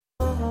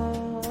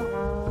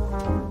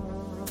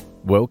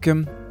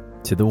Welcome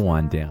to The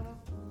Wind Down,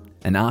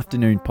 an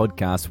afternoon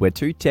podcast where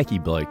two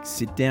techie blokes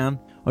sit down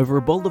over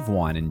a bowl of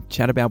wine and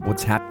chat about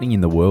what's happening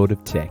in the world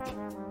of tech.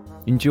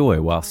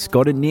 Enjoy while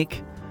Scott and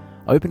Nick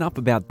open up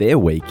about their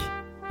week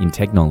in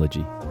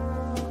technology.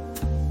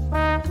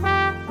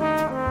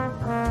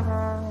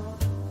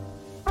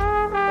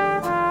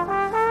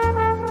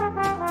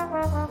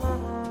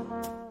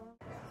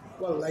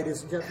 Well,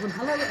 ladies and gentlemen,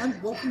 hello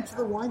and welcome to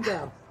The Wind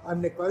Down. I'm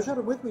Nick Beauchamp,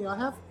 and with me I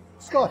have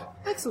Scott.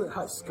 Excellent.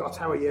 Hi, Scott.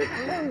 How are you?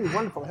 Hello,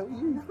 wonderful. How are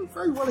you? I'm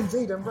very well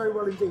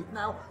indeed.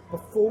 Now,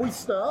 before we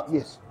start,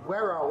 Yes.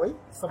 Where are we?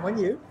 Somewhere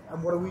new.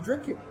 And what are we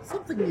drinking?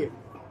 Something new.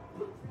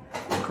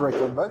 Correct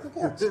on both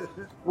accounts.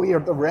 We are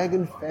at the Rag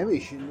and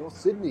Famish in North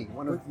Sydney,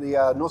 one of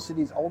the North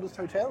Sydney's oldest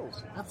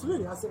hotels.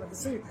 Absolutely. I can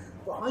see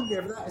behind me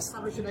over there,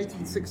 established in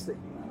 1860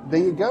 There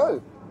you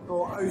go.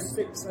 or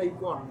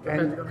 0681,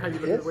 depending on how you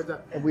look at it with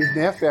that. And we've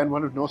now found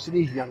one of North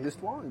Sydney's youngest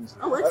wines.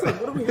 Oh,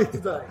 excellent. What do we have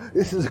today?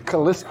 This is a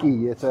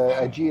Kaliski. It's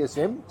a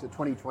GSM to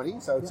 2020,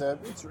 so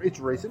it's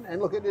recent.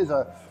 And look, it is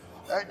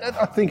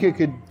I think it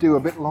could do a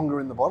bit longer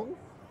in the bottle,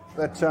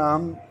 but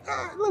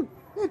look,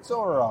 it's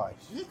all right.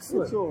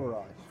 Excellent. It's all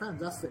right.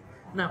 Fantastic.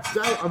 Now,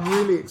 today I'm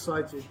really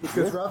excited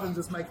because rather than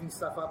just making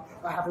stuff up,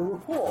 I have a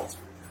report.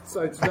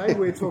 So today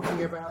we're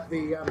talking about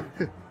the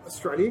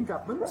Australian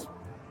Government,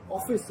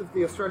 Office of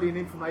the Australian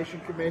Information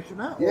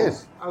Commissioner,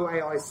 Yes. or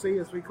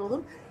OAIC as we call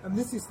them, and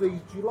this is the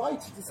July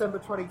to December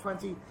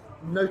 2020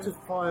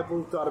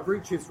 Notifiable Data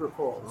Breaches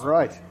Report.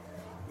 Right.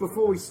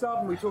 Before we start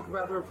and we talk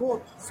about the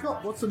report,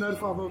 Scott, what's a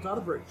notifiable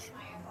data breach?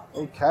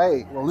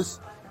 Okay. Well, this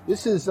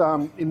is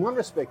in one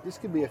respect this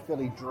could be a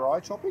fairly dry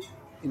topic.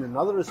 In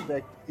another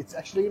respect, it's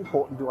actually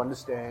important to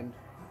understand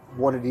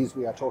what it is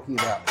we are talking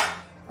about.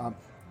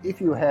 If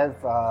you have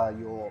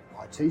your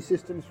IT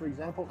systems, for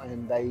example,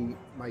 and they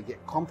may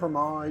get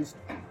compromised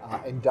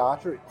and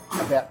data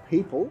about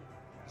people,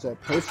 so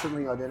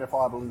personally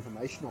identifiable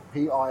information, or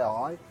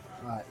PII,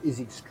 is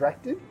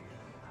extracted.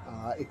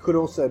 It could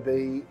also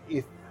be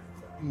if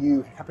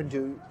you happen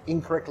to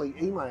incorrectly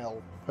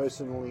email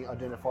personally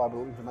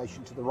identifiable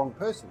information to the wrong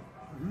person.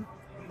 Mm-hmm.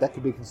 That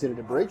could be considered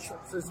a breach.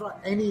 So it's like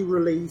any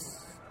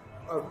release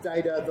of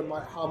data that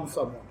might harm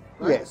someone,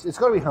 right? Yes, it's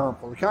got to be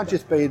harmful. It can't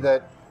just be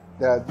that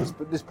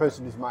this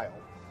person is male.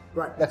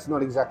 Right. That's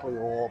not exactly,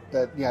 or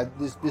that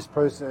this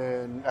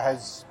person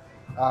has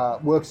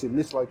works in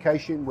this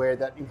location where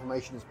that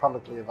information is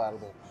publicly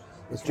available.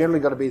 It's generally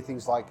got to be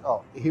things like,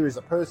 oh, here is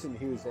a person,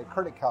 here is their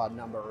credit card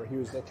number, or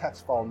here is their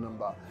tax file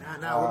number.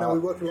 Now we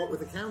work a lot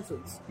with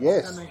accountants.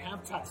 Yes. And they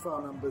have tax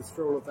file numbers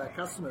for all of their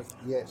customers.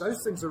 Yes.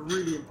 Those things are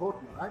really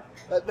important, right?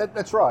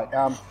 That's right.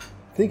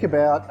 Think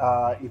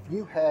about if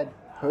you had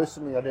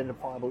personally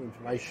identifiable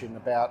information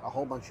about a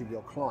whole bunch of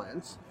your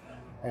clients,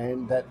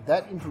 and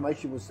that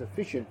information was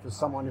sufficient for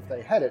someone, if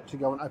they had it, to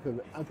go and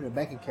open a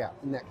bank account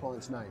in that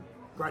client's name.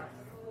 Great.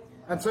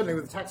 And certainly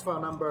with the tax file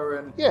number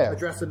and Yeah.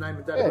 address and name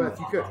and date of birth,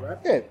 you could, right?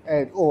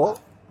 Yeah, or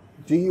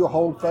do you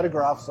hold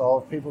photographs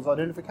of people's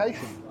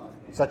identification,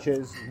 such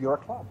as you're a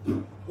club?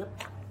 Yep.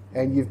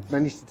 And you've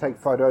managed to take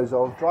photos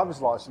of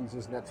driver's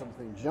licenses and that sort of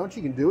thing. Do you know what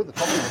you can do at the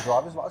top of a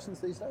driver's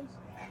license these days?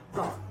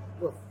 Oh,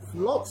 well,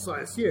 lots, I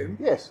assume.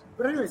 Yes.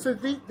 But anyway, so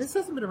this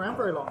hasn't been around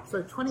very long.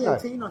 So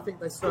 2018, I think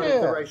they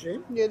started the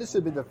regime. Yeah, this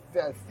would be the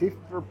fifth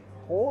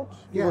report.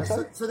 Yeah,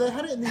 so they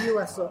had it in the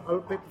US a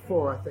bit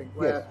before, I think,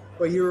 where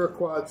you were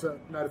required to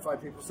notify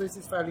people. So this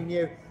is fairly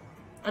new.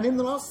 And in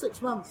the last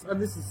 6 months,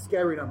 and this is a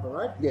scary number,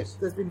 right? Yes.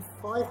 There's been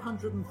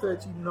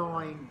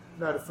 539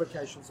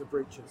 notifications of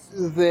breaches.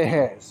 There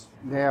has.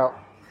 Now,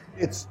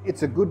 it's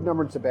a good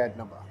number, it's a bad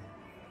number.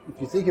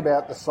 If you think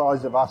about the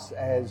size of us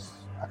as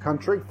a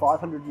country,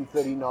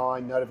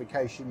 539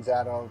 notifications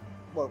out of,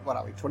 what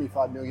are we,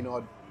 25 million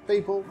odd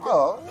people?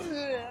 Oh,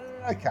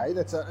 okay,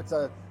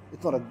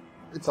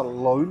 it's a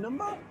low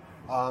number,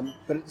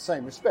 but at the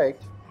same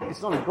respect,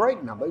 it's not a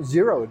great number.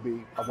 0 would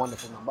be a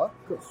wonderful number.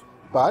 Of course.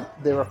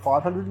 But there are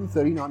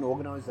 539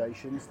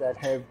 organisations that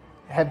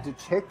have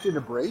detected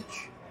a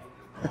breach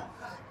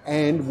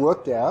and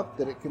worked out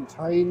that it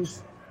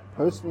contains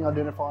personally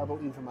identifiable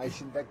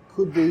information that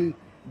could be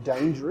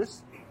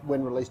dangerous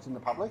when released in the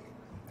public,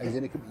 as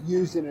in it could be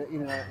used in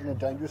a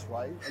dangerous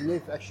way, and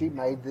they've actually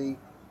made the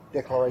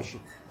declaration.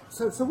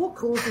 So what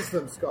causes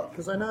them, Scott?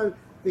 Because I know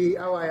the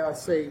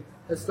OAIC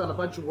has done a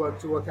bunch of work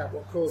to work out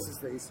what causes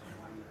these.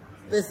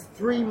 There's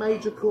 3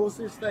 major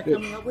causes they're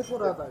coming up with.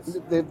 What are those?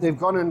 They've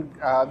gone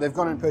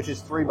and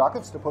purchased 3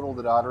 buckets to put all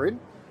the data in.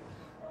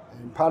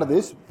 And part of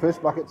this,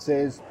 first bucket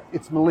says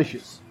it's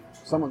malicious.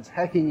 Someone's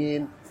hacking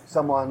in.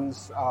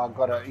 Someone's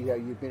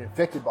you've been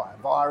infected by a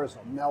virus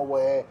or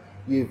malware.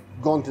 You've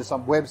gone to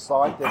some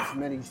website that's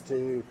managed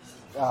to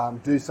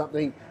do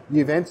something.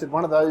 You've answered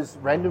one of those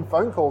random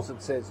phone calls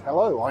that says,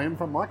 "Hello, I am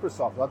from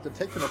Microsoft. I've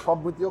detected a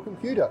problem with your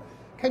computer.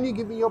 can you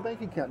give me your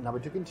bank account number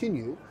to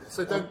continue?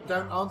 So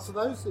don't answer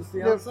those, is the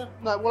No, answer?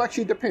 no, well,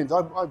 actually, it depends.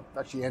 I've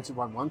actually answered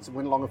one once and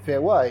went along a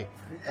fair way.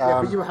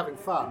 Yeah, but you were having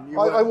fun.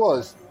 I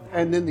was.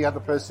 And then the other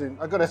person,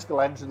 I got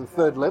escalated to the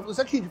third level. There's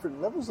actually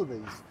different levels of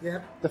these.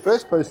 Yeah. The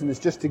first person is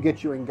just to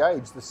get you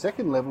engaged. The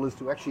second level is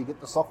to actually get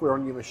the software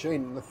on your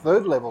machine. And the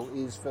third level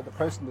is for the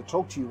person to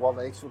talk to you while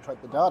they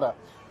exfiltrate the data.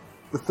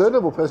 The third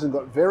level person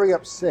got very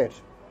upset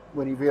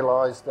when he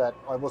realised that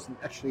I wasn't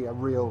actually a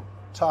real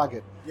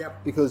target.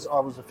 Yep. Because I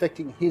was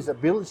affecting his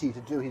ability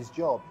to do his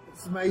job.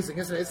 It's amazing,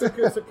 isn't it?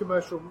 It's a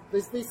commercial.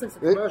 These things are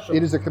commercial.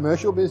 It is a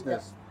commercial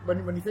business. Yeah.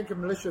 When you think of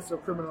malicious or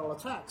criminal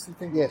attacks, you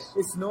think Yes.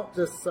 it's not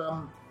just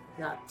some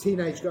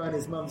teenage guy in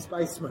his mum's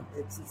basement.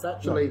 It's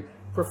actually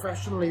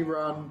professionally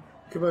run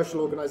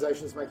commercial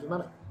organisations making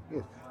money.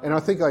 Yes. And I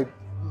think I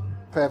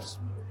perhaps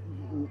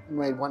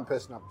made one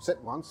person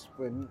upset once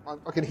when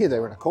I could hear they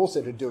were in a call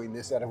centre doing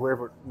this out of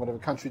whatever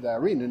country they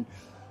were in, and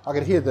I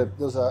could hear there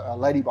was a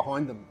lady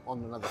behind them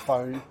on another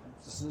phone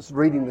just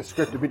reading the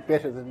script a bit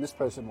better than this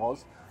person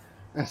was,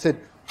 and I said,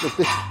 look,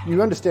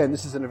 you understand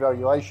this is an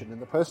evaluation,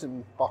 and the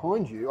person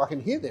behind you, I can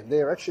hear them,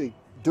 they're actually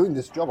doing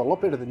this job a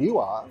lot better than you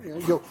are. You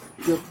know,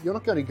 you're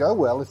not going to go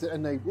well,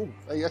 and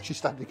they actually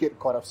started to get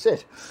quite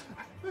upset.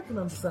 I can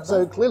understand So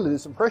that. clearly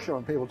there's some pressure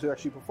on people to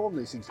actually perform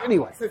these things.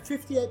 Anyway, So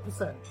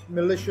 58%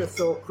 malicious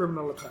or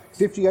criminal attacks.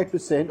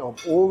 58% of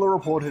all the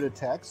reported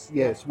attacks,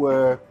 yes,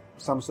 were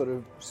some sort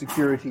of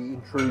security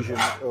intrusion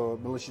or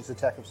malicious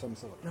attack of some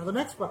sort. Now the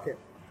next bucket.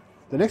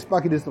 The next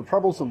bucket is the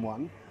troublesome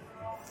one.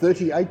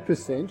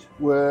 38%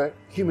 were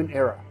human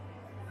error.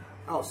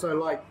 Oh, so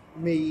like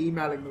me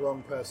emailing the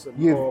wrong person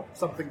You've- or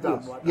something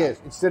dumb like that.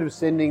 Yes, instead of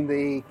sending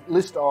the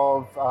list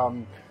of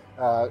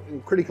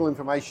critical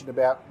information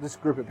about this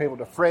group of people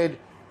to Fred,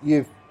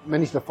 you've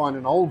managed to find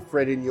an old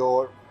Fred in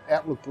your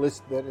Outlook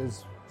list that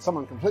is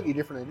someone completely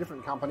different in a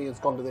different company and it's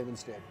gone to them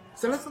instead.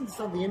 So let's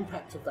understand the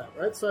impact of that,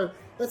 right? So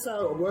let's say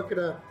I work at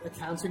an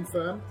accounting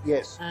firm.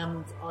 Yes.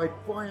 And I,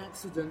 by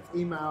accident,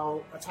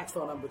 email a tax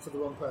file number to the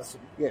wrong person.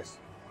 Yes.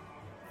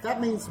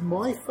 That means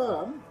my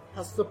firm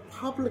has to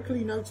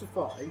publicly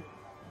notify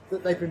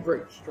that they've been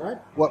breached, right?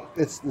 Well,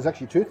 there's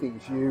actually two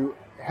things. You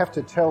have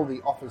to tell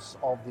the Office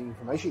of the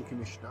Information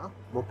Commissioner,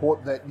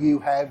 report that you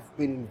have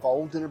been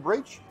involved in a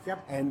breach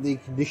Yep. and the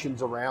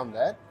conditions around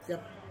that.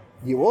 Yep.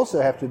 You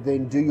also have to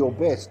then do your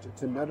best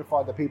to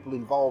notify the people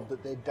involved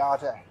that their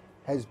data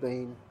has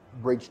been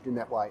breached in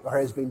that way or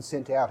has been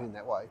sent out in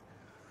that way.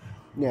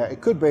 Now, it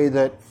could be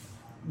that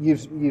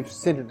you've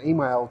sent an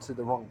email to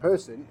the wrong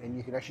person and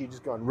you can actually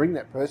just go and ring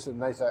that person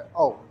and they say,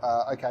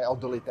 okay, I'll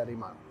delete that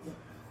email.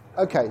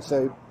 Okay,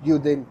 so you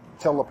then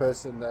tell the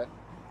person that,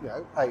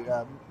 hey,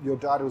 your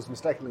data was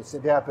mistakenly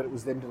sent out, but it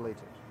was then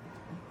deleted.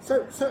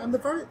 So and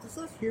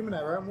that's human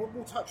error, and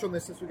we'll touch on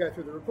this as we go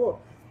through the report.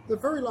 The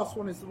very last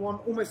one is the one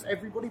almost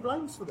everybody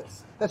blames for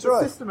this. That's the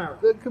right. System error.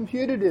 The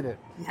computer did it.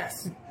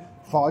 Yes.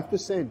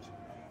 5%.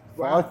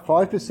 Wow.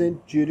 5%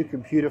 due to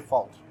computer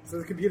fault. So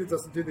the computer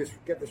doesn't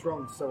get this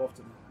wrong so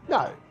often.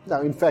 No.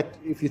 In fact,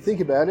 if you think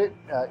about it,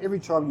 every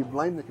time you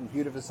blame the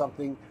computer for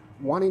something,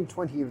 1 in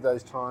 20 of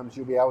those times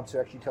you'll be able to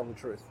actually tell the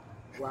truth.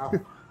 Wow.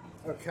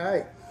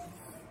 Okay.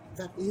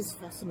 That is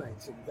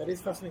fascinating.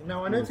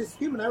 Now, I noticed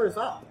human error is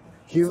up.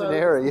 Human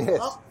error, yes.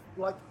 Up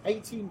like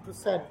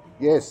 18%.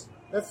 Yes.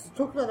 Let's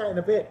talk about that in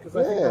a bit, because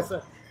I Yeah.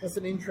 think that's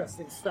an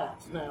interesting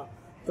stat. Now,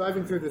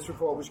 diving through this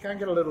report, which can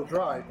get a little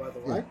dry, by the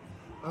way.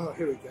 Oh,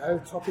 here we go.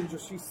 Top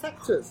industry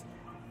sectors.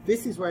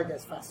 This is where it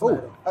gets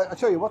fascinating. I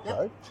tell you what,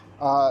 though.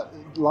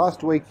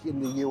 Last week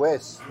in the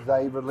US,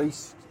 they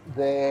released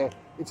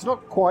it's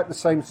not quite the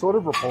same sort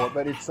of report,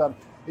 but it's an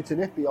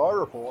FBI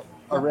report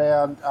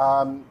around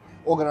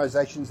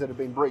organisations that have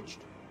been breached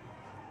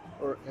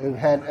or have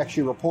had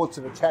actually reports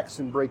of attacks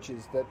and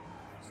breaches that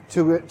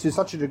to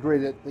such a degree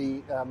that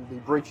the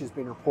breach has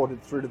been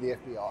reported through to the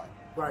FBI.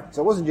 Right.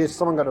 So it wasn't just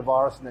someone got a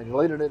virus and they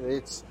deleted it.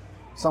 It's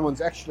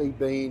someone's actually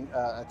been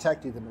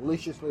attacked either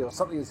maliciously or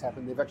something has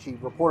happened. They've actually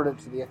reported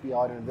it to the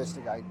FBI to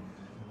investigate.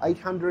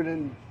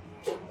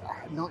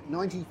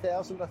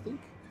 890,000, I think.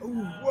 Oh,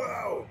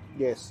 wow.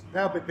 Yes.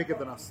 They're a bit bigger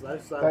than us, though.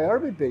 So They are a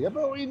bit bigger,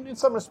 but in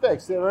some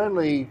respects,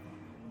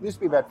 used to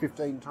be about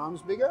 15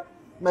 times bigger.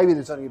 Maybe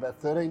there's only about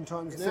 13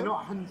 times now. they're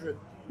not 100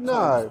 No.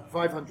 times,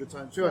 500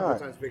 times, 200 No.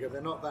 times bigger.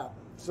 They're not that.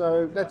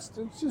 So it's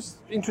just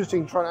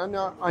interesting. I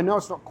know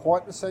it's not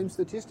quite the same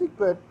statistic,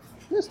 but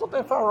it's not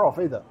that far off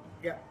either.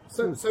 Yeah.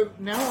 So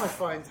now I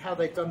find how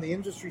they've done the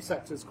industry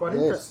sectors quite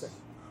Yes. interesting.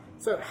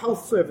 So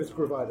health service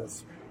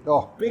providers.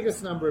 Oh,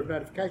 Biggest number of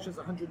notifications,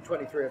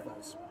 123 of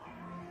those.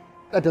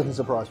 that doesn't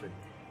surprise me.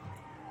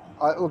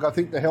 I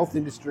think the health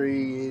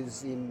industry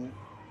is in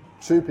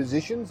two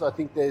positions. I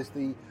think there's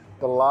the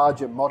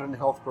larger modern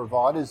health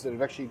providers that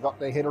have actually got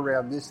their head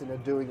around this and are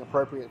doing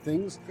appropriate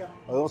things. Yeah.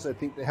 I also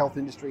think the health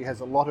industry has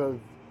a lot of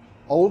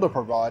older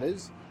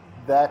providers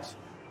that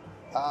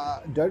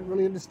don't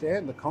really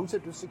understand the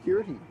concept of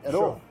security at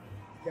all.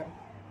 Yeah.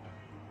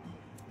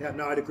 Yeah,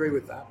 no, I'd agree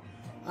with that.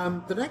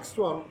 The next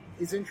one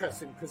is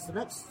interesting because the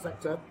next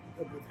sector,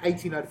 with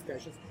 80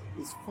 notifications,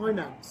 is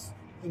finance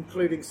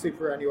including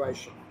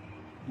superannuation.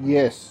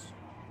 Yes.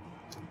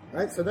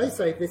 Right? So they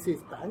say this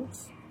is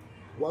banks,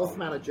 wealth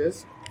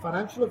managers,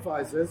 financial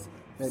advisors,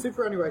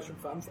 superannuation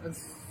funds,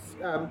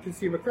 and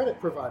consumer credit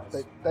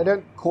providers. They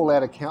don't call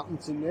out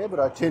accountants in there, but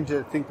I tend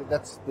to think that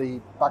that's the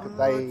bucket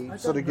they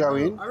sort of go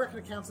in. I reckon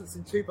accountants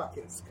in two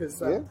buckets,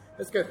 because Yeah.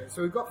 let's go through it.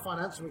 So we've got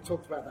finance, and we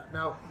talked about that.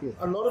 Now, Yeah.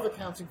 a lot of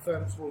accounting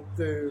firms will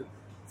do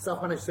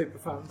self-managed super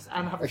funds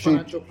and have Actually, a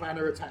financial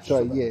planner attached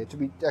So to them. yeah,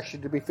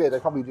 to be fair, they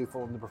probably do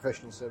fall in the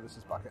professional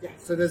services bucket. Yeah,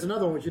 so there's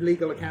another one which is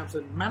legal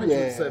accountant management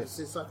Yes.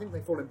 services, so I think they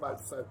fall in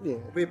both, so Yeah.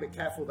 we'll be a bit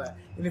careful there.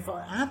 And if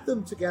I add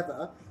them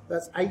together,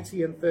 that's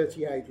 80 and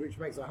 38, which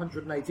makes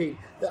 118.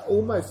 They're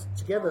almost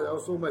together,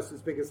 that's almost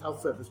as big as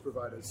health service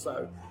providers,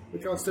 so we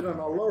can't sit on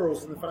our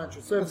laurels in the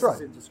financial services right.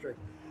 industry.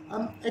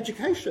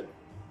 Education.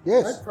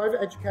 Yes. Right?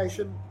 Private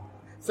education.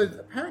 So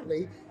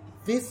apparently,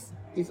 this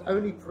is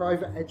only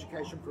private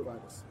education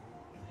providers,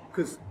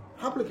 because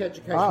public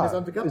education is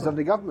under government. Is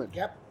under government.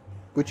 Yep.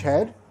 Which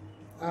had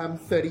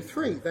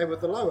 33. They were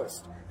the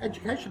lowest.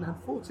 Education had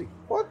 40.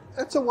 what?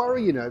 That's a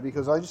worry, you know,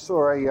 because I just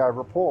saw a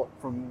report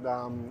from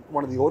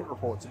one of the audit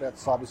reports about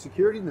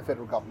cybersecurity in the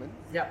federal government,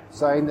 Yep.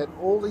 saying that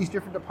all these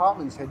different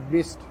departments had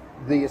missed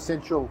the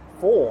essential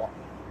 4.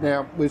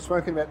 Now we've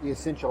spoken about the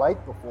essential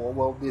 8 before.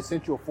 Well, the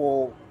essential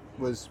 4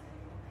 was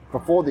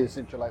before the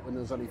essential 8, when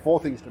there was only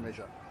 4 things to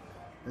measure.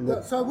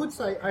 And So I would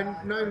say, and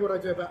knowing what I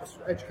do about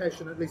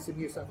education, at least in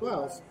New South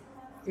Wales,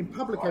 in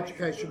public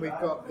education we've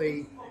got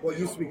what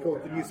used to be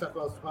called the New South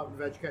Wales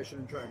Department of Education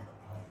and Training,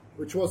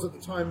 which was at the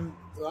time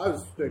that I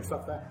was doing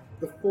stuff there,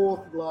 the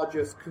 4th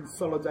largest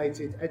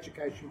consolidated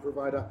education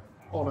provider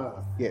on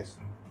earth. yes,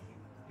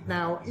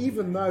 Now,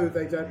 even though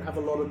they don't have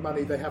a lot of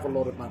money, they have a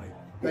lot of money.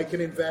 They can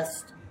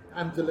invest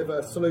and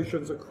deliver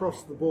solutions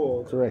across the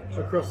board, Correct.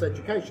 across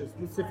education,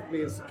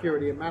 specifically in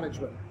security and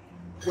management.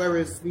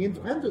 Whereas the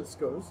independent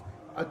schools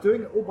are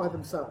doing it all by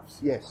themselves.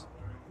 yes.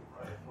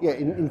 Yeah,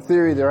 in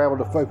theory they're able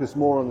to focus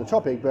more on the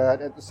topic,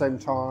 but at the same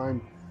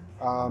time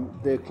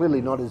they're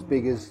clearly not as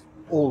big as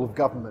all of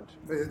government.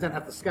 They don't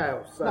have the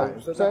scale. So, No,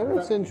 so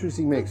it's an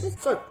interesting mix.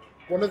 So,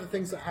 one of the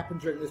things that happened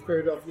during this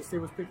period, obviously,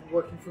 was people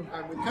working from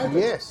home with COVID.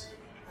 Yes.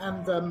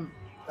 And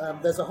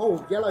there's a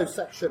whole yellow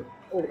section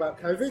all about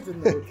COVID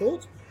in the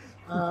report.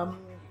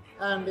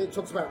 And it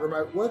talks about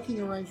remote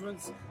working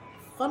arrangements.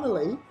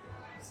 Funnily,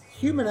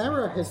 human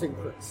error has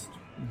increased,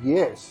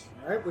 Yes.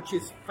 right? Which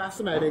is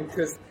fascinating,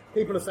 because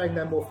people are saying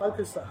they're more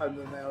focused at home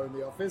than they are in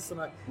the office, and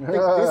I think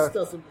this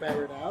doesn't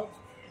bear it out.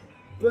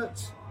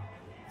 But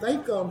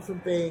they've gone from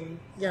being,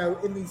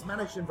 in these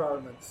managed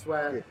environments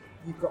where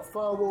you've got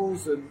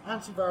firewalls and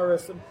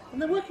antivirus, and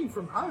they're working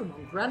from home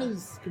on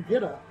Granny's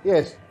computer.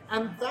 Yes.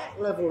 And that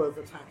level of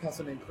attack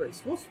hasn't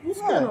increased. What's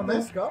going on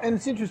there, Scott? And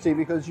it's interesting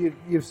because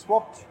you've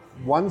swapped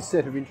one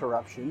set of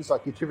interruptions,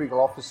 like your typical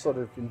office sort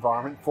of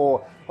environment,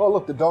 for, oh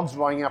look, the dog's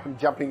running up and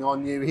jumping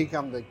on you, here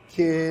come the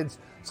kids,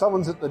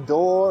 someone's at the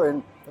door,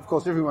 and of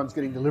course everyone's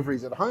getting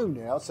deliveries at home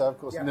now, so of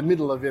course in the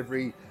middle of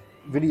every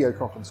video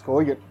conference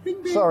call you get,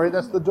 Bing, bing. sorry,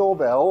 that's the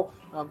doorbell.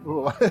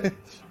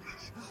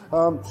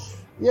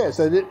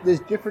 So there's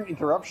different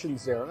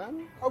interruptions there,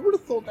 and I would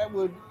have thought that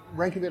would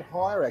rank a bit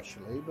higher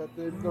actually, but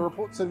the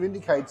report sort of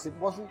indicates it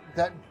wasn't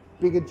that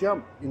big a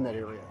jump in that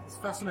area. It's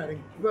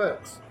fascinating.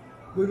 Works.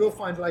 We will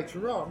find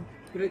later on,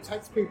 but it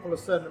takes people a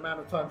certain amount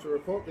of time to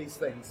report these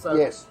things. So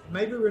Yes.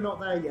 maybe we're not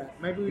there yet.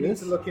 Maybe we need Yes.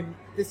 to look in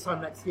this time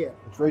next year.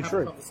 That's very have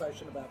true. a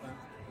conversation about that.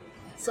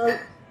 So,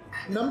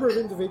 number of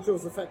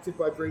individuals affected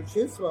by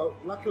breaches. Well,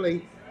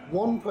 luckily,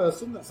 one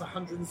person, that's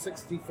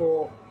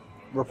 164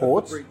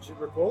 Reports. breach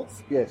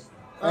reports. Yes.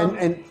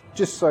 And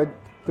just so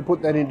to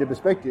put that into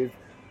perspective,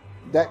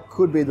 that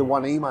could be the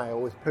one email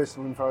with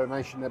personal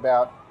information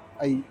about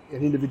an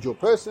individual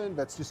person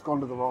that's just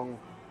gone to the wrong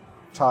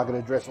target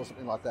address or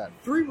something like that.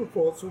 3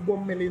 reports of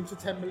 1 million to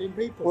 10 million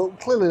people. Well,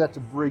 clearly that's a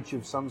breach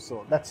of some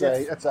sort. That's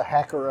Yes. a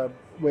hacker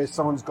where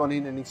someone's gone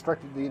in and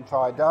extracted the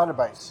entire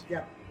database.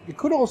 Yeah. It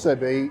could also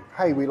be,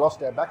 hey, we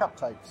lost our backup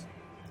tapes.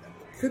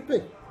 Could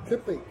be.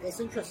 That's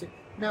interesting.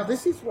 Now,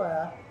 this is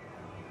where,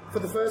 for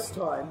the first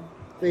time,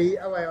 the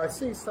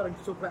OAIC is starting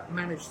to talk about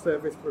managed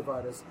service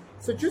providers.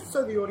 So just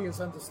so the audience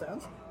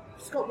understands,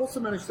 Scott, what's a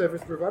managed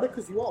service provider?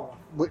 Because you are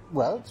one.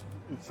 Well,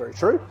 it's very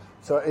true.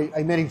 So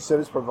a managed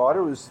service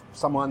provider is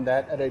someone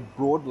that, at a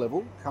broad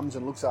level, comes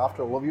and looks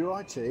after all of your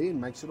IT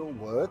and makes it all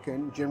work,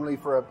 and generally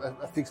for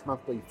a fixed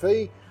monthly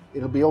fee,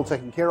 it'll be all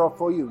taken care of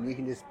for you, and you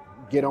can just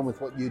get on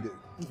with what you do.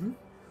 Mm-hmm.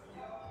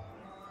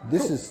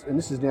 This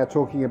is now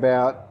talking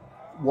about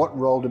what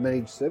role do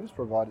managed service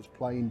providers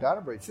play in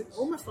data breaches.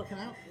 Almost like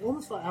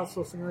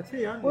outsourcing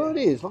IT, aren't you? Well, it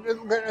is. Look,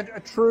 a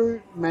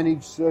true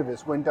managed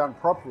service, when done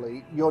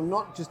properly, you're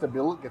not just a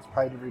bill that gets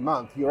paid every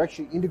month. You're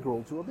actually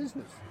integral to a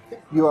business.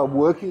 You are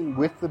working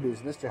with the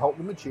business to help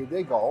them achieve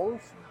their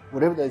goals,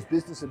 whatever those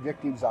business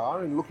objectives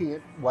are, and looking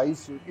at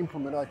ways to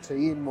implement IT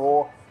in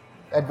more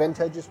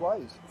advantageous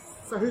ways.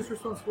 So who's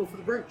responsible for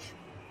the breach?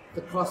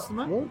 The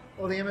customer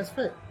or the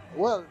MSP?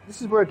 Well,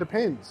 this is where it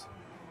depends.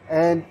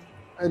 And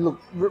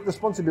look,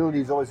 responsibility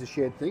is always a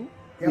shared thing.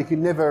 Yep. You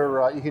can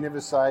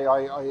never say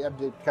I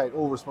abdicate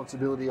all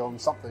responsibility on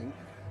something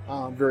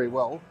very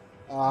well.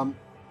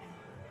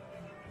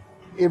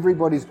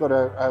 Everybody's got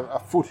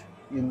a foot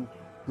in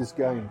this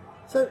game.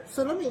 So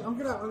I'm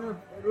gonna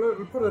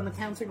put an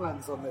accounting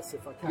lens on this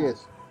if I can.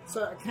 Yes.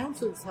 So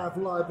accountants have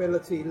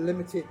liability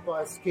limited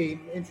by a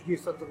scheme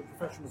introduced under the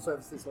Professional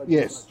Services legislation.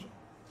 Yes.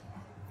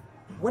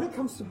 When it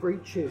comes to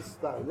breaches,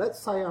 though, let's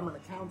say I'm an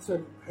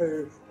accountant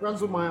who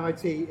runs all my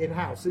IT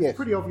in-house. It's Yes.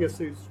 pretty obvious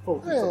whose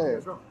fault Yeah. something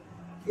goes wrong.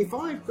 If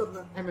I've got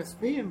an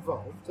MSP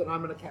involved and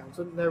I'm an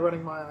accountant and they're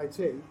running my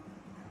IT,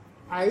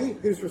 A,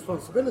 whose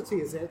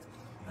responsibility is it?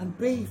 And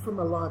B, from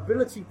a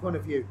liability point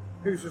of view,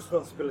 whose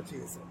responsibility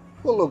is it?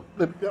 Well,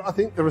 look, I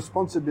think the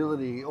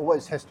responsibility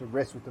always has to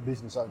rest with the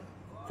business owner.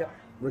 Yep.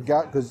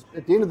 Because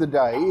at the end of the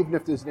day, even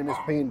if there's an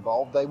MSP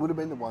involved, they would have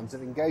been the ones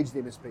that engaged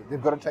the MSP.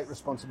 They've got to take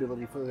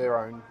responsibility for their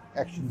own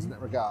actions in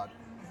that regard.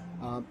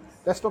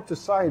 That's not to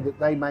say that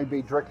they may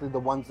be directly the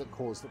ones that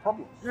cause the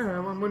problem. No, I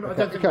Okay,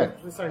 don't think okay.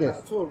 we're saying Yes.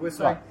 that at all. We're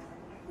saying,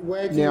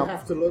 where do Now- you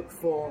have to look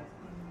for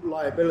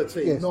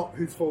liability, Yes. not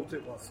whose fault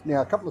it was?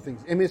 Now, a couple of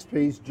things.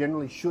 MSPs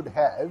generally should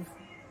have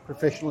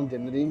professional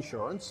indemnity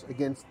insurance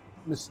against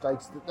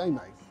mistakes that they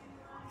make.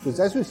 Because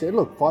as we said,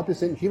 look,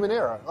 5% human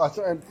error,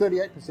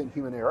 38%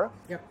 human error.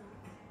 Yep.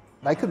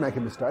 They could make a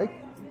mistake.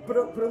 But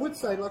I would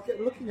say, like,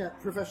 looking at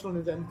professional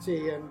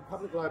indemnity and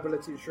public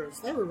liability insurance,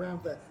 they're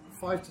around the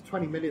 $5 to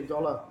 $20 million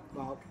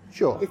mark.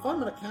 Sure. If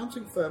I'm an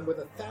accounting firm with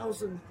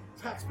 1,000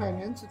 tax-paying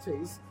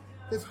entities,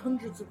 there's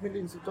hundreds of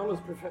millions of dollars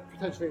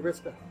potentially at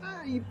risk there.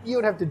 You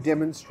would have to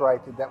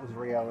demonstrate that that was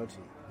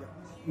reality.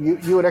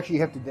 You would actually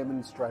have to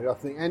demonstrate, I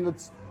think. And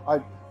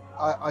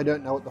I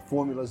don't know what the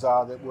formulas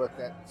are that work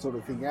that sort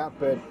of thing out,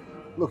 but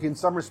look, in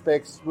some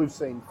respects, we've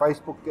seen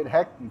Facebook get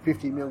hacked and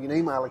 50 million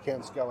email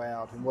accounts go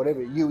out and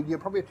whatever. You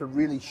probably have to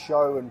really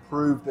show and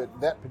prove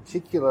that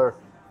particular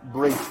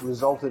breach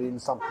resulted in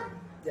something.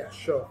 Yeah,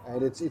 sure.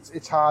 And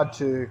it's hard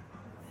to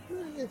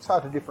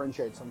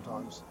differentiate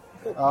sometimes.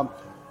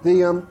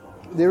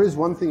 There is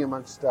one thing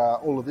amongst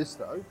all of this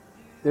though.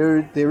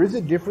 There is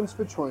a difference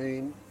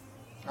between,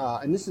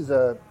 and this is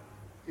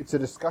it's a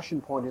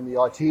discussion point in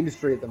the IT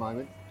industry at the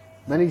moment.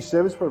 Managed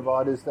service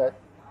providers that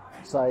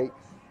say,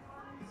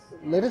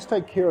 let us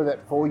take care of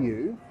that for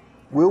you.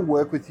 We'll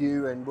work with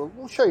you and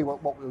we'll show you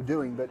what we're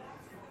doing, but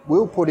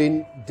we'll put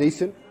in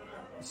decent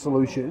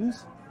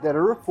solutions that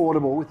are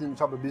affordable within the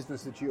type of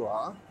business that you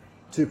are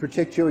to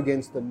protect you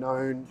against the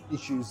known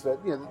issues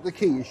that, the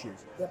key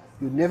issues. Yep.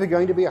 You're never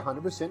going to be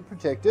 100%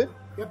 protected.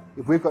 Yep.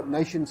 If we've got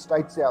nation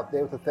states out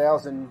there with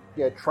 1,000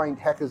 trained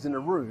hackers in a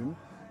room,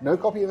 no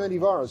copy of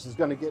antivirus is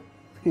going to get,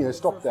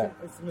 stop that.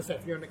 I was going to say,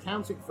 if you're an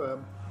accounting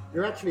firm,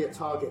 you're actually a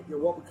target. You're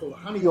what we call a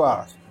honeypot. You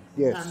are,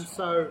 yes. And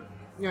so,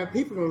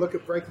 people are going to look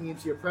at breaking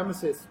into your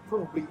premises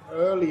probably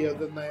earlier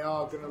than they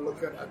are going to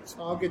look at a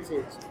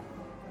targeted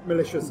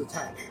malicious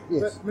attack.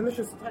 Yes. But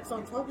malicious attacks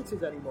aren't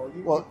targeted anymore.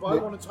 You Well,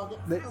 want to target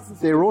thousands of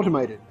they're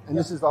automated, and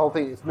this is the whole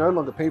thing. It's no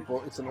longer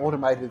people; it's an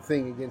automated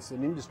thing against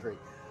an industry.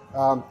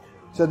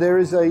 So there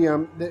is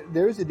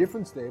a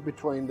difference there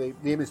between the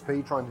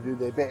MSP trying to do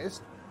their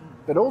best,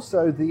 but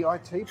also the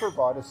IT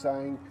provider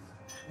saying,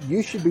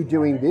 you should be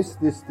doing this,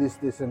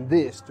 and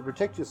this to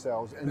protect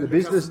yourselves, and the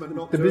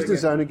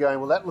business owner going,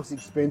 well, that looks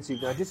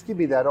expensive. Now just give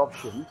me that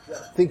option,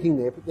 thinking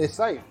they're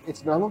safe.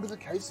 It's no longer the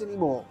case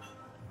anymore.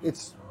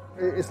 It's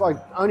like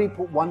only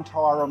put one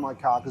tyre on my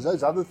car because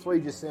those other three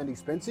just sound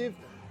expensive.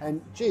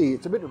 And gee,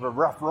 it's a bit of a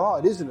rough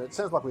ride, isn't it? It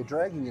sounds like we're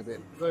dragging a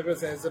bit. So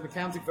there's an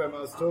accounting firm I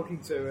was talking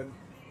to, and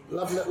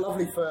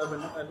lovely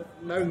firm, and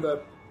known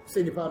the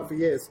senior partner for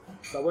years,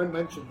 so I won't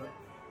mention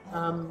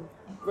them.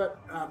 But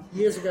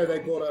years ago they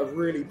bought a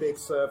really big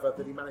server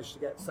that he managed to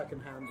get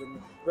secondhand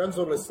and runs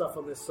all his stuff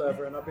on this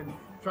server, and I've been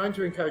trying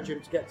to encourage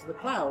him to get to the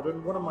cloud,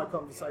 and one of my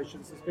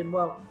conversations has been,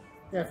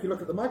 if you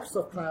look at the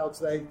Microsoft clouds,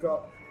 they've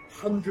got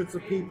hundreds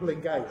of people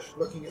engaged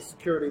looking at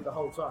security the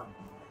whole time.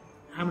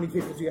 How many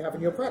people do you have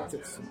in your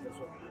practice? And he goes,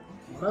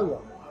 well, no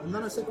one. And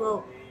then I said,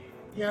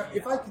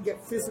 if I can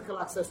get physical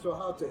access to a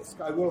hard disk,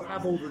 I will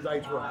have all the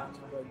data around,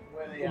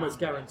 almost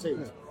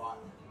guaranteed.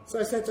 So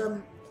I said,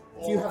 do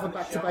you have a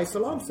back-to-base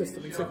alarm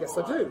system? He said, yes,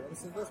 I do. And I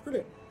said, that's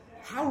brilliant.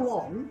 How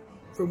long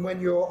from when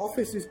your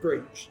office is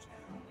breached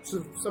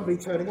to somebody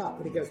turning up?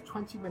 And he goes,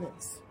 20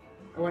 minutes.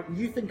 I went,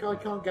 you think I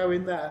can't go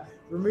in there,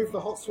 remove the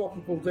hot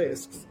swappable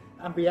disks,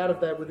 and be out of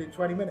there within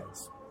 20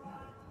 minutes?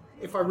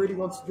 If I really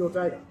wanted your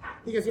data.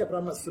 He goes, yeah, but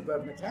I'm a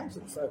suburban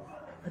accountant, so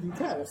how do you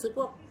care? I said,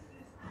 well,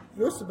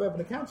 you're a suburban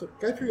accountant.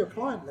 Go through your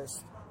client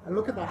list and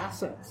look at their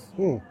assets.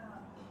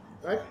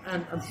 Right?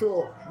 And I'm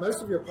sure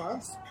most of your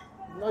clients,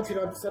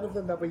 99% of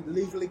them, they'll be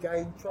legally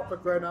gained, proper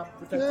grown-up,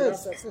 protected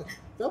assets.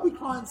 There'll be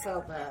clients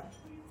out there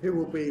who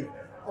will be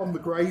on the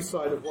grey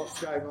side of what's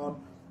going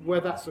on,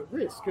 where that's at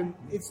risk. And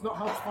it's not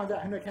hard to find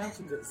out who an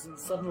accountant is. And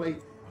suddenly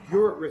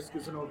you're at risk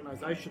as an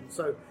organisation.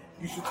 So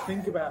you should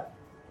think about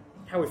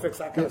how we fix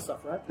that kind of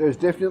stuff, right? There's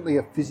definitely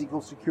a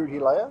physical security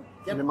layer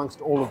in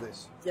amongst all of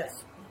this.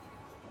 Yes.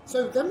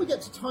 So then we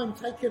get to time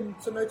taken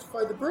to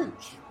notify the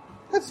breach.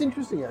 That's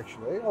interesting,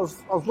 actually. I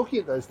was looking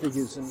at those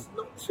figures and... It's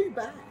not too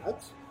bad.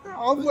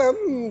 Oh, well,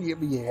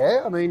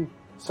 yeah. I mean,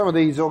 some of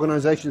these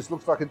organisations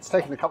looks like it's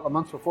taken a couple of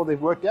months before they've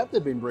worked out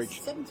they've been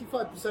breached.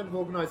 75% of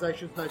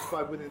organisations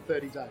notified within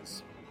 30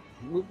 days.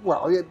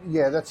 Well,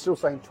 yeah, that's still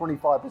saying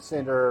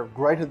 25% are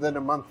greater than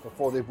a month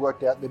before they've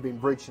worked out they've been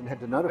breached and had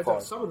to notify.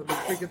 Some of them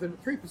are bigger than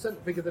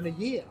 3% bigger than a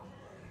year.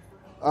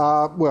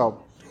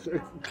 Well,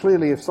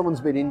 clearly, if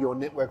someone's been in your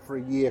network for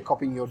a year,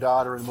 copying your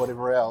data and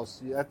whatever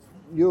else,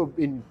 you're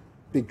in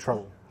big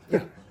trouble.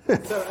 Yeah.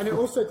 So, and it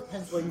also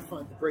depends where you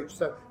find the breach.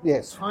 So,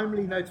 yes,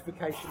 timely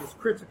notification is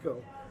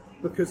critical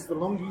because the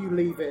longer you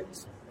leave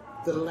it,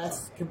 the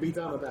less can be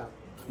done about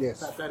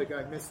that data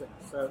going missing.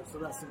 So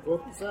that's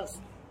important. So that's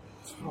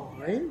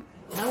time.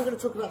 Now we're going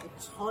to talk about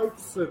the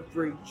types of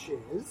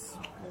breaches.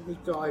 Let me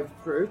dive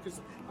through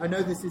because I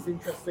know this is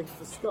interesting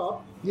for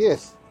Scott.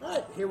 Yes.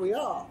 Right, here we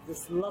are.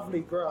 This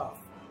lovely graph.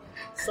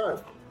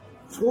 So,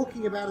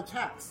 talking about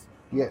attacks.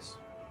 Yes.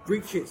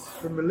 Breaches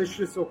from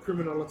malicious or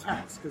criminal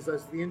attacks, because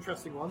those are the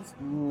interesting ones.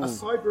 A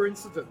cyber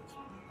incident.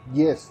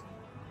 Yes,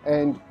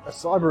 and a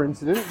cyber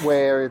incident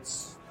where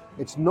it's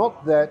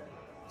not that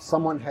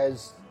someone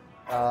has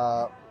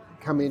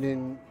come in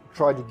and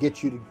tried to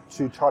get you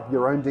to type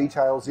your own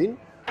details in,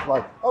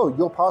 like, oh,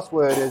 your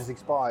password has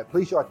expired.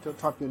 Please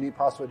type your new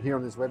password here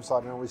on this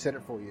website and I'll reset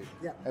it for you.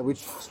 Yeah. Which,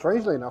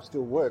 strangely enough,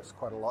 still works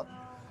quite a lot.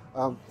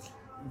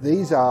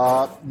 These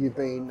are you've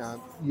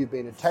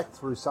been attacked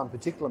through some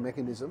particular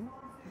mechanism,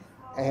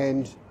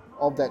 and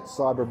of that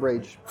cyber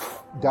breach,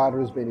 data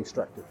has been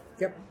extracted.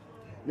 Yep.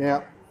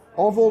 Now,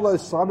 of all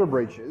those cyber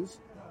breaches,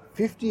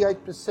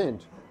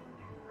 58%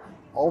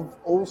 of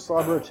all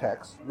cyber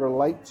attacks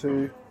relate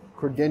to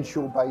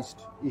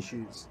credential-based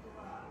issues.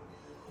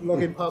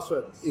 Login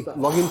passwords.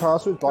 Login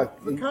passwords, like...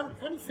 Can't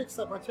you fix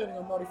that by turning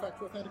on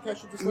multi-factor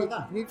authentication just like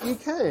that? You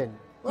can.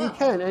 Wow. You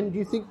can, and do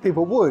you think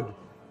people would?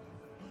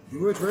 You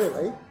would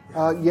really.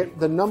 Yet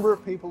the number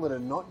of people that are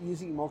not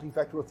using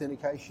multi-factor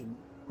authentication,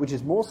 which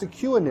is more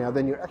secure now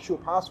than your actual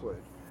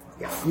password.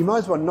 Yeah. You might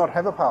as well not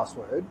have a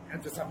password.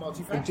 And just have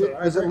multi-factor.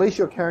 Because at least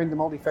you're carrying the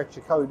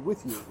multi-factor code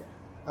with you.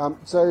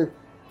 So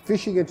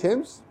phishing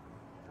attempts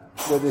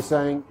where they're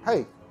saying,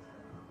 hey,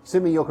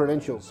 send me your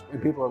credentials,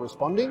 and people are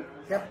responding.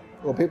 Yep.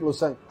 Or people are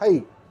saying,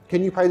 hey,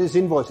 can you pay this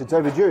invoice? It's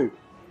overdue.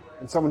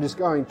 And someone just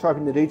going,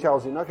 typing the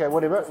details in, okay,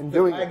 whatever, and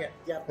doing it.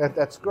 Yep.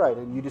 That's great.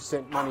 And you just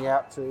sent money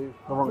out to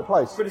the wrong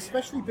place. But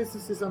especially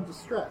businesses under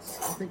stress.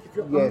 I think if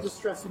you're under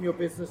stress in your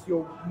business,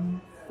 you're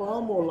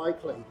far more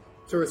likely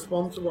to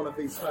respond to one of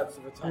these types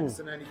of attacks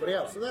than anybody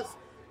else. So that's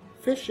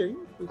phishing.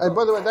 And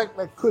by the way,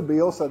 that could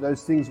be also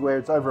those things where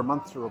it's over a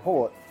month to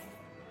report.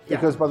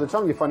 Because by the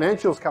time your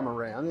financials come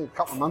around, a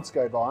couple of months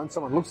go by and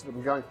someone looks at them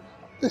and going,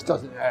 this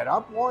doesn't add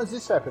up. Why is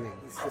this happening?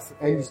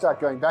 And you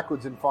start going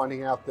backwards and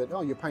finding out that,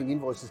 oh, you're paying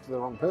invoices to the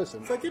wrong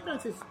person. So I did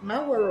notice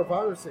malware or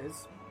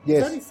viruses,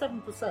 it's only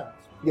 7%.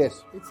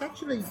 Yes. It's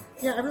actually,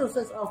 everyone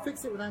says, I'll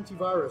fix it with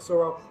antivirus,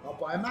 or I'll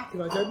buy a Mac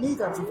and I don't need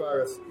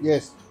antivirus.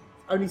 Yes.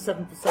 Only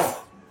 7%,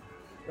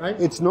 right?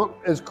 It's not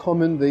as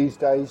common these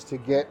days to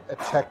get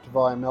attacked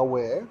via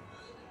malware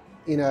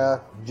in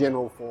a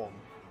general form.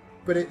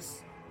 But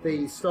it's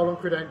the stolen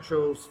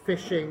credentials,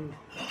 phishing,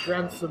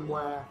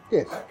 ransomware,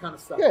 that kind of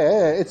stuff.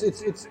 Yeah,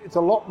 it's a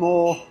lot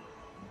more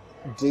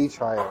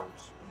detailed.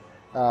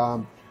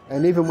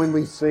 And even when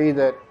we see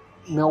that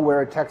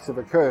malware attacks have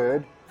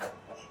occurred,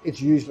 it's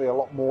usually a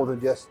lot more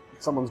than just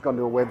someone's gone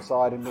to a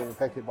website and been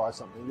infected by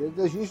something.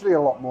 There's usually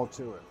a lot more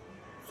to it.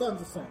 I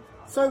understand.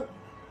 So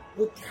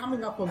we're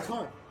coming up on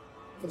time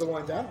for the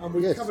wind down, and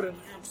we've covered an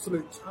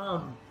absolute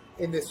ton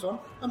in this one.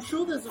 I'm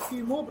sure there's a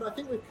few more, but I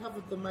think we've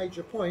covered the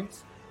major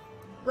points.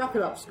 Wrap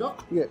it up,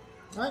 Scott. Yeah.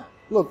 Right?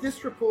 Look,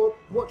 this report,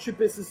 what should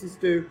businesses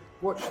do?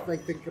 What should they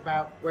think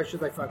about? Where should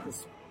they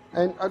focus?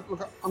 And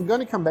look, I'm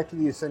going to come back to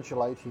the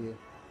Essential 8 here.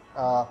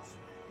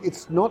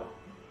 It's not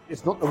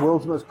the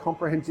world's most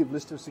comprehensive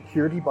list of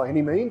security by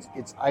any means.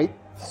 It's 8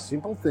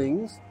 simple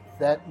things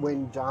that,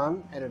 when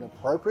done at an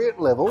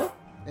appropriate level,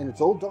 and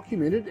it's all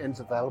documented and it's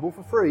available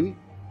for free.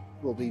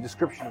 Well, the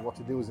description of what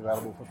to do is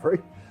available for free.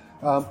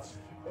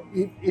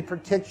 It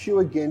protects you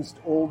against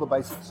all the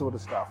basic sort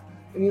of stuff.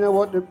 And you know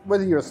what?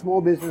 Whether you're a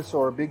small business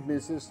or a big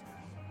business,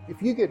 if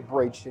you get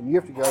breached and you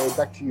have to go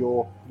back to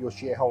your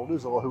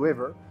shareholders or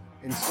whoever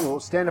and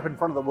stand up in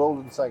front of the world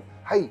and say,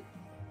 hey,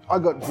 I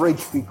got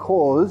breached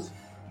because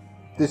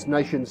this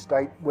nation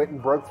state went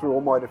and broke through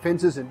all my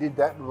defences and did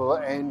that,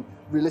 and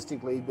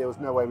realistically there was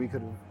no way we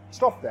could have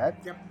stopped that.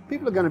 Yep.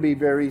 People are going to be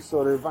very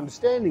sort of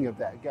understanding of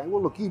that, going,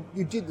 well, look, you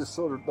did the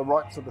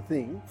right sort of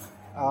thing.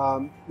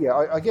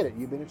 I get it,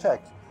 you've been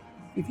attacked.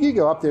 If you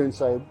go up there and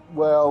say,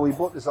 well, we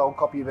bought this old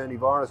copy of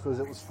antivirus because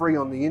it was free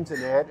on the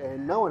internet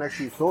and no one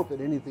actually thought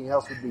that anything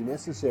else would be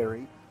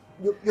necessary,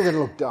 you're going to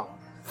look dumb.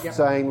 Yep.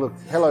 Saying, look,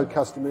 hello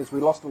customers, we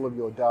lost all of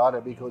your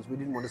data because we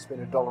didn't want to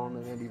spend $1 on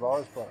an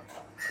antivirus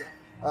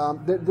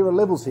product. There are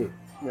levels here.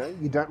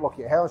 You don't lock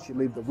your house, you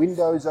leave the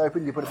windows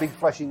open, you put a big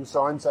flashing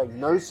sign saying,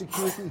 no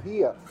security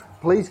here,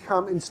 please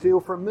come and steal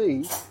from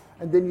me.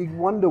 And then you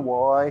wonder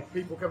why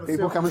people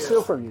come and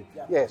steal from you.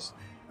 Yeah. Yes.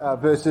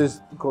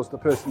 versus, of course, the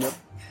person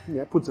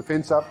that puts a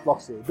fence up,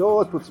 locks their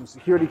doors, puts some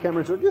security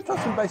cameras, or just does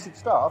some basic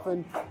stuff,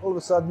 and all of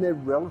a sudden they're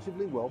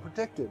relatively well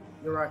protected.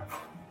 You're right.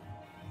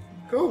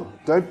 Cool.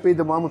 Don't be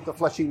the one with the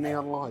flashing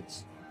neon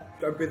lights.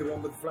 Don't be the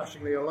one with the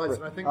flashing neon lights.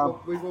 And I think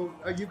we will.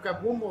 You've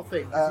got one more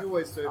thing, as you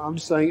always do. I'm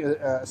just saying,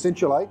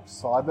 Essential 8,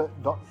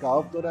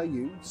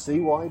 cyber.gov.au,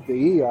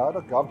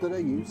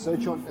 cyber.gov.au,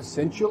 search on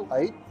Essential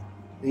 8,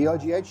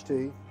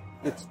 EIGHT.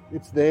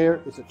 It's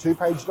there. It's a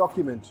 2-page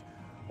document.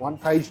 One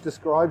page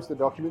describes the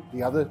document.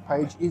 The other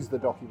page is the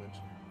document.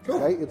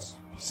 Cool. Okay, it's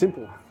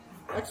simple.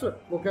 Excellent.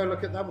 We'll go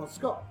look at that one.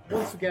 Scott,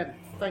 once again,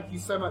 thank you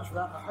so much for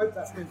that. I hope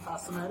that's been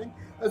fascinating.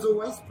 As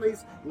always,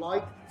 please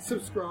like,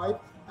 subscribe,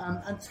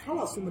 and tell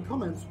us in the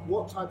comments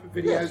what type of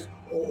videos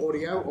or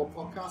audio or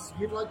podcasts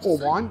you'd like to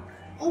see. Or wine.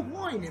 Or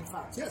wine, in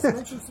fact. Yes,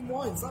 mention some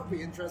wines. That'd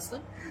be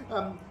interesting.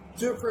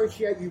 Do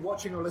appreciate you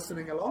watching or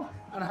listening along,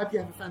 and I hope you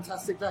have a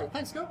fantastic day.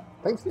 Thanks, Scott.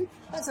 Thanks, Nick.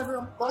 Thanks,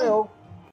 everyone. Bye, all.